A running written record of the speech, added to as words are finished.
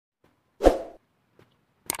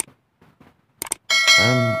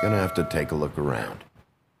I'm gonna have to take a look around.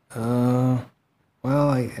 Well,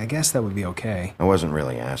 I guess that would be okay. I wasn't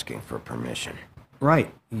really asking for permission.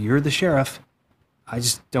 Right, you're the sheriff. I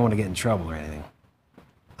just don't want to get in trouble or anything.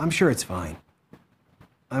 I'm sure it's fine.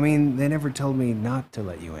 I mean, they never told me not to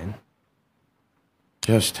let you in.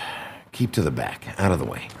 Just keep to the back, out of the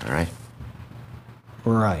way, all right?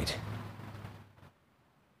 Right.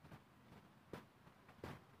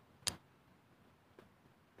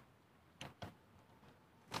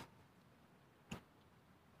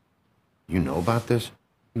 You know about this?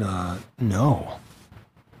 No.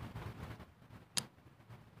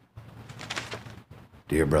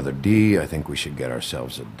 Dear Brother D, I think we should get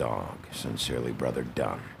ourselves a dog. Sincerely, Brother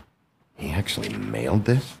Dunn. He actually mailed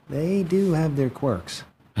this? They do have their quirks.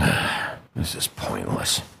 This is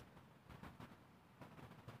pointless.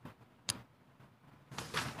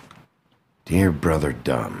 Dear Brother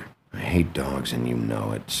Dunn, I hate dogs and you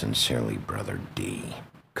know it. Sincerely, Brother D.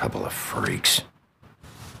 Couple of freaks.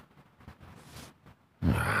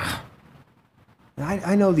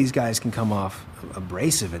 I know these guys can come off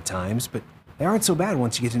abrasive at times, but they aren't so bad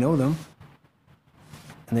once you get to know them.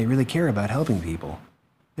 And they really care about helping people.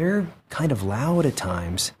 They're kind of loud at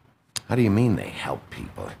times. How do you mean they help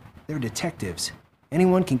people? They're detectives.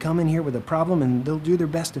 Anyone can come in here with a problem and they'll do their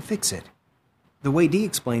best to fix it. The way Dee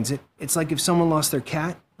explains it, it's like if someone lost their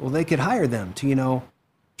cat, well, they could hire them to,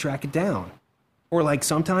 track it down. Or like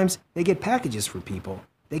sometimes they get packages for people.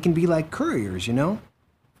 They can be like couriers,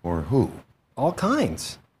 For who? All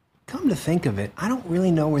kinds. Come to think of it, I don't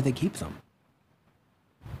really know where they keep them.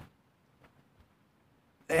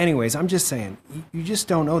 Anyways, I'm just saying, you just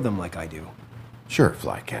don't know them like I do. Sure,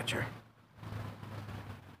 Flycatcher.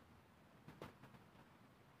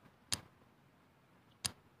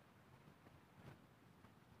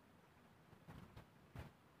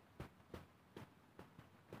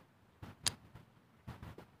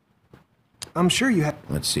 I'm sure you have...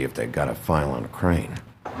 Let's see if they got a file on Crane.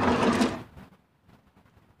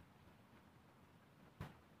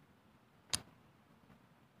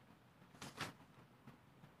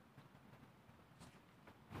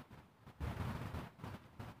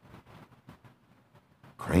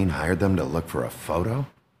 Crane hired them to look for a photo?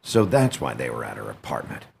 So that's why they were at her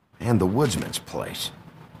apartment. And the woodsman's place.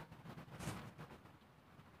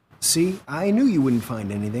 See, I knew you wouldn't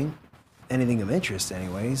find anything. Anything of interest,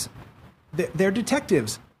 anyways. They're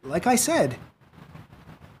detectives, like I said.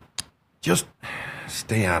 Just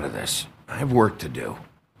stay out of this. I have work to do.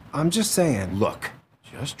 I'm just saying. Look,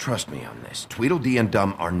 just trust me on this. Tweedledee and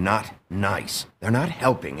Dum are not nice. They're not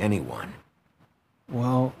helping anyone.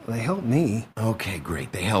 Well, they helped me. Okay,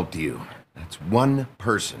 great. They helped you. That's one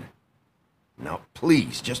person. Now,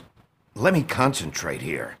 please, just let me concentrate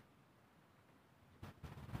here.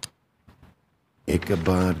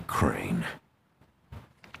 Ichabod Crane.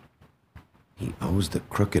 He owes the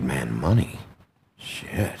crooked man money.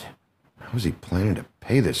 Shit. How is he planning to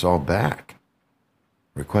pay this all back?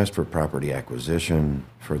 Request for property acquisition.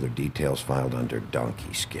 Further details filed under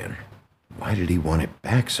donkey skin. Why did he want it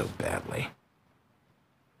back so badly?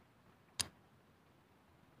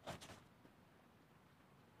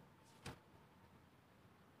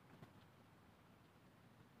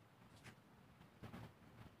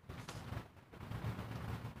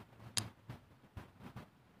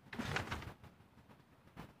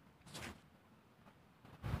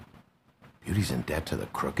 Beauty's in debt to the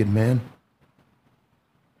crooked man?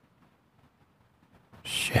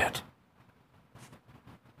 Shit.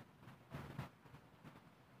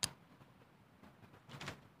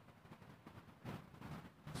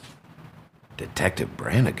 Detective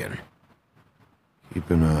Brannigan. Keep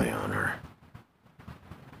an eye on her.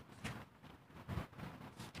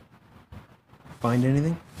 Find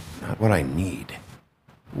anything? Not what I need.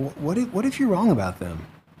 What if you're wrong about them?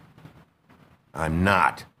 I'm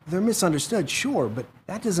not. They're misunderstood, sure, but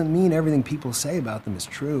that doesn't mean everything people say about them is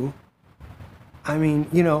true. I mean,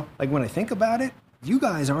 like when I think about it, you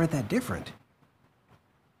guys aren't that different.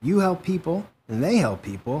 You help people, and they help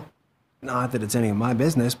people. Not that it's any of my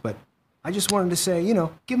business, but I just wanted to say,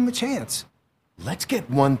 give them a chance. Let's get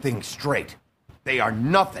one thing straight. They are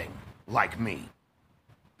nothing like me.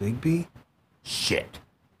 Bigby? Shit.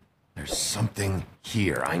 There's something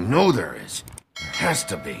here. I know there is. There has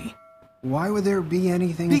to be. Why would there be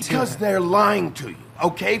anything Because they're lying to you,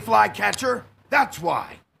 okay, Flycatcher? That's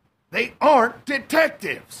why. They aren't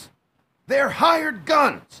detectives. They're hired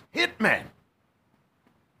guns, hitmen.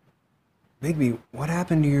 Bigby, what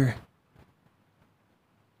happened to your...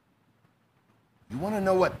 You want to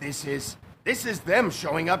know what this is? This is them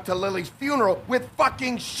showing up to Lily's funeral with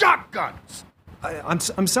fucking shotguns.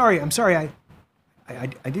 I'm sorry. I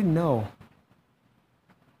didn't know.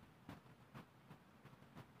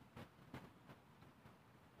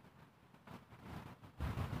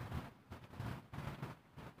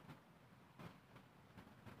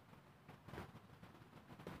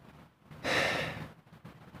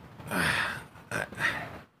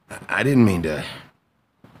 I didn't mean to...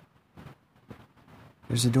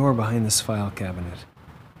 There's a door behind this file cabinet.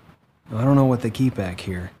 I don't know what they keep back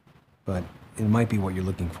here, but it might be what you're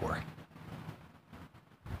looking for.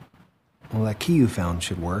 Well, that key you found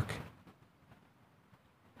should work.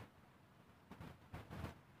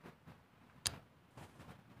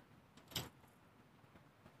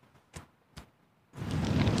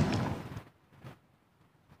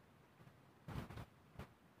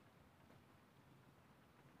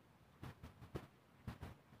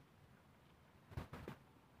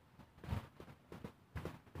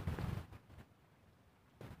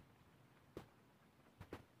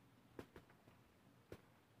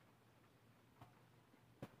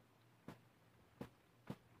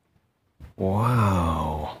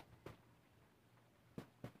 Wow.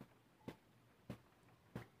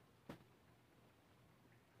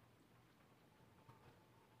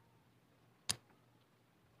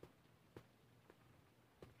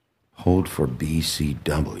 Hold for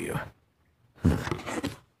BCW.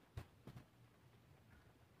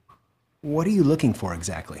 What are you looking for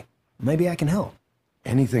exactly? Maybe I can help.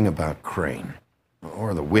 Anything about Crane.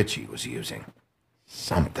 Or the witch he was using.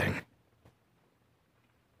 Something.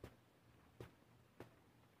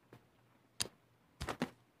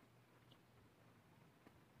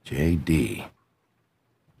 JD.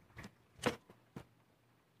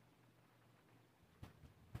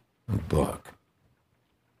 A book.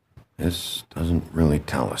 This doesn't really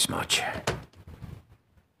tell us much.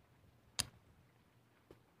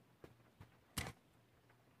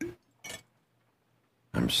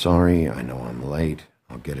 I'm sorry, I know I'm late.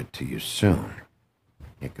 I'll get it to you soon.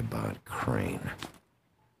 Ichabod Crane.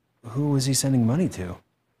 Who was he sending money to?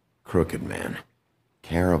 Crooked Man.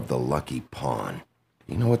 Care of the Lucky Pawn.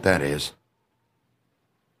 You know what that is?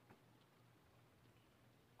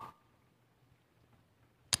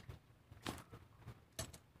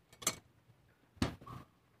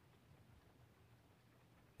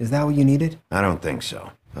 Is that what you needed? I don't think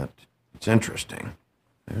so, but it's interesting.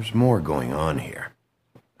 There's more going on here.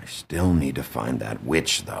 I still need to find that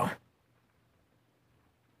witch, though.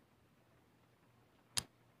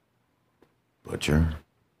 Butcher.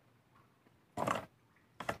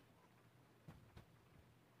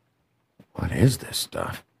 What is this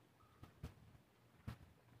stuff?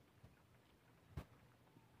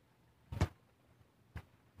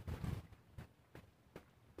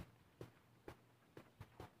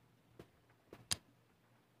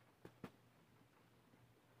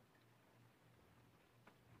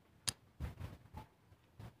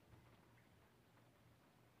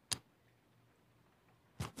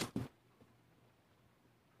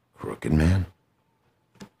 Crooked Man?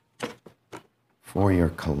 For your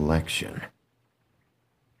collection.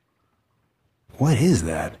 What is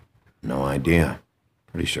that? No idea.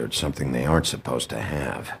 Pretty sure it's something they aren't supposed to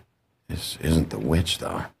have. This isn't the witch,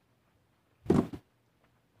 though.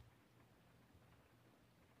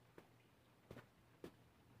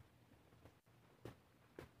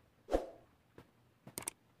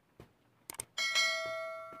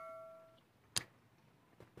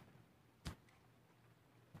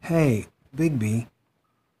 Hey, Bigby.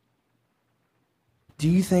 Do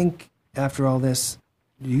you think, after all this,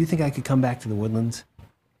 do you think I could come back to the Woodlands?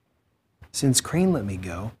 Since Crane let me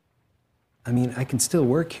go, I mean, I can still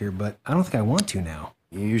work here, but I don't think I want to now.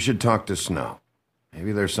 You should talk to Snow.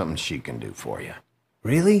 Maybe there's something she can do for you.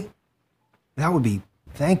 Really? That would be...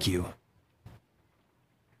 Thank you.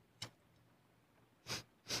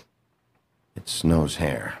 It's Snow's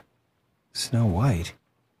hair. Snow White?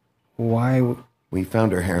 Why... We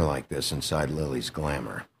found her hair like this inside Lily's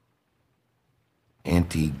glamour.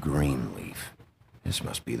 Anti-Greenleaf. This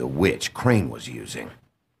must be the witch Crane was using.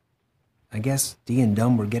 I guess Dee and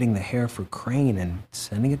Dumb were getting the hair for Crane and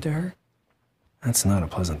sending it to her? That's not a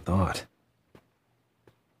pleasant thought.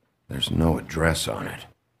 There's no address on it.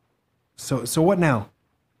 So what now?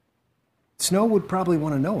 Snow would probably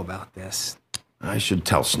want to know about this. I should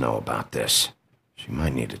tell Snow about this. She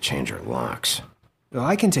might need to change her locks. Well,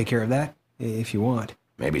 I can take care of that, if you want.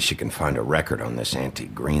 Maybe she can find a record on this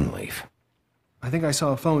Anti-Greenleaf. I think I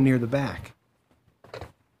saw a phone near the back.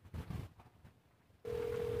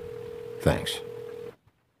 Thanks.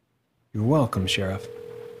 You're welcome, Sheriff.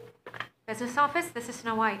 Business office, this is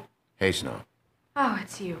Snow White. Hey, Snow. Oh,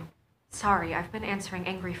 it's you. Sorry, I've been answering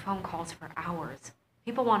angry phone calls for hours.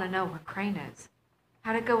 People want to know where Crane is.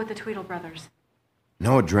 How'd it go with the Tweedle brothers?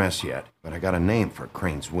 No address yet, but I got a name for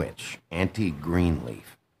Crane's witch.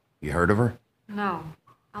 Anti-Greenleaf. You heard of her? No.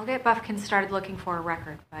 I'll get Buffkin started looking for a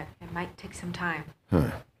record, but it might take some time.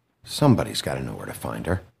 Huh. Somebody's got to know where to find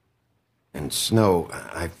her. And Snow,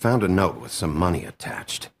 I found a note with some money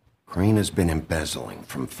attached. Crane has been embezzling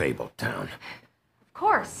from Fabletown. Of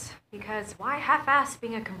course, because why half-ass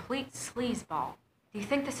being a complete sleazeball? Do you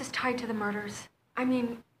think this is tied to the murders? I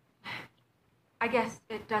mean, I guess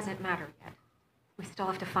it doesn't matter yet. We still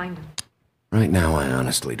have to find him. Right now, I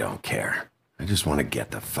honestly don't care. I just want to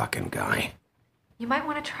get the fucking guy. You might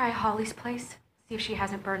want to try Holly's place, see if she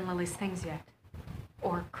hasn't burned Lily's things yet.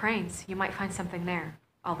 Or Crane's, you might find something there.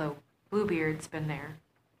 Although Bluebeard's been there.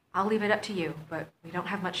 I'll leave it up to you, but we don't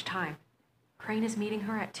have much time. Crane is meeting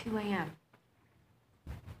her at 2 a.m.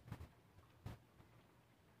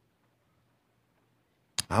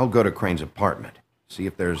 I'll go to Crane's apartment, see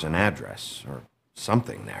if there's an address or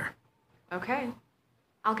something there. Okay.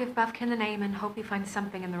 I'll give Buffkin the name and hope he finds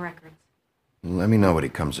something in the records. Let me know what he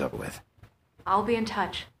comes up with. I'll be in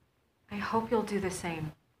touch. I hope you'll do the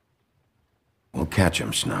same. We'll catch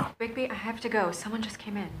him, Snow. Bigby, I have to go. Someone just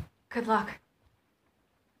came in. Good luck.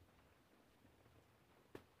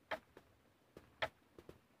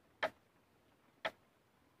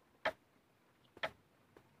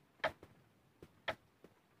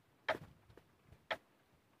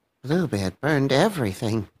 Bluebeard burned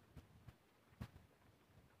everything.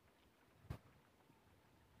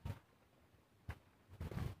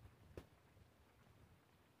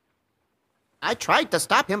 I tried to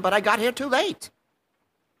stop him, but I got here too late.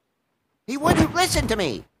 He wouldn't listen to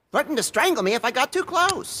me. Threatened to strangle me if I got too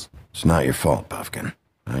close. It's not your fault, Buffkin.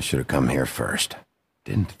 I should have come here first.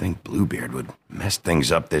 Didn't think Bluebeard would mess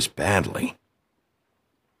things up this badly.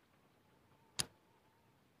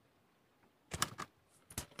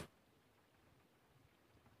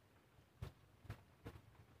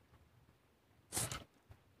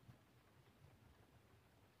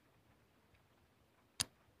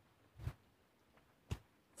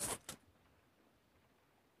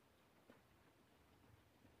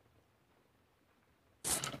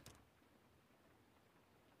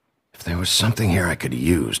 If there was something here I could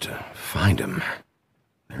use to find him,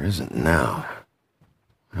 there isn't now.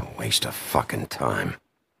 A waste of fucking time.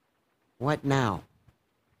 What now?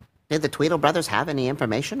 Did the Tweedle brothers have any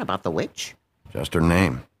information about the witch? Just her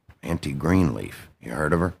name, Auntie Greenleaf. You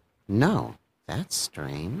heard of her? No. That's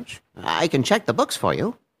strange. I can check the books for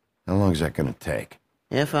you. How long is that gonna take?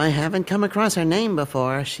 If I haven't come across her name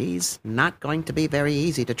before, she's not going to be very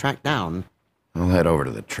easy to track down. I'll head over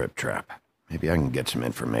to the Trip Trap. Maybe I can get some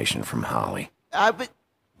information from Holly. But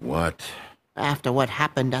What? after what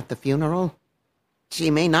happened at the funeral, she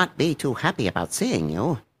may not be too happy about seeing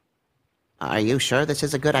you. Are you sure this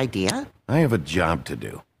is a good idea? I have a job to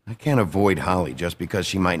do. I can't avoid Holly just because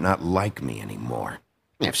she might not like me anymore.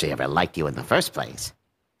 If she ever liked you in the first place.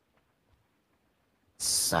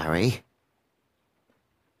 Sorry.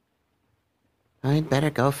 I'd better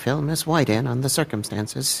go fill Miss White in on the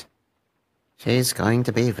circumstances. She's going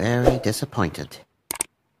to be very disappointed.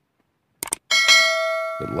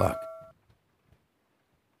 Good luck.